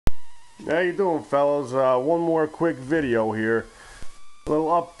How you doing, fellas? One more quick video here. A little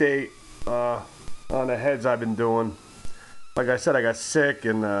update on the heads I've been doing. Like I said, I got sick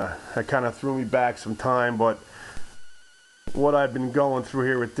and that kind of threw me back some time, but what I've been going through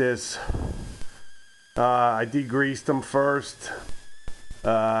here with this, I degreased them first.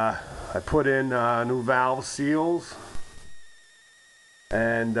 I put in new valve seals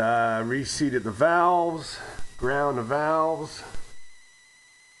and reseated the valves, ground the valves,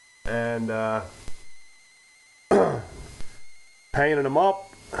 and painted them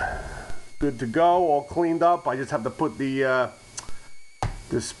up. Good to go, all cleaned up. I just have to put the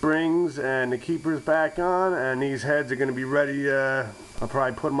springs and the keepers back on, and these heads are going to be ready. I'll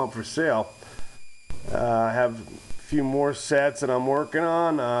probably put them up for sale. I have a few more sets that I'm working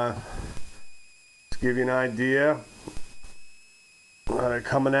on. To give you an idea, they're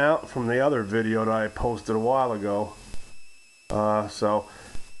coming out from the other video that I posted a while ago. So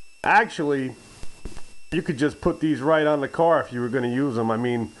actually, you could just put these right on the car if you were going to use them. I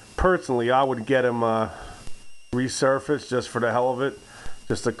mean, personally, I would get them resurfaced just for the hell of it.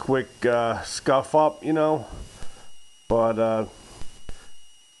 Just a quick scuff up, you know. But,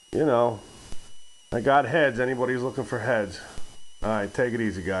 you know, I got heads. Anybody's looking for heads. All right, take it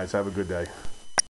easy, guys. Have a good day.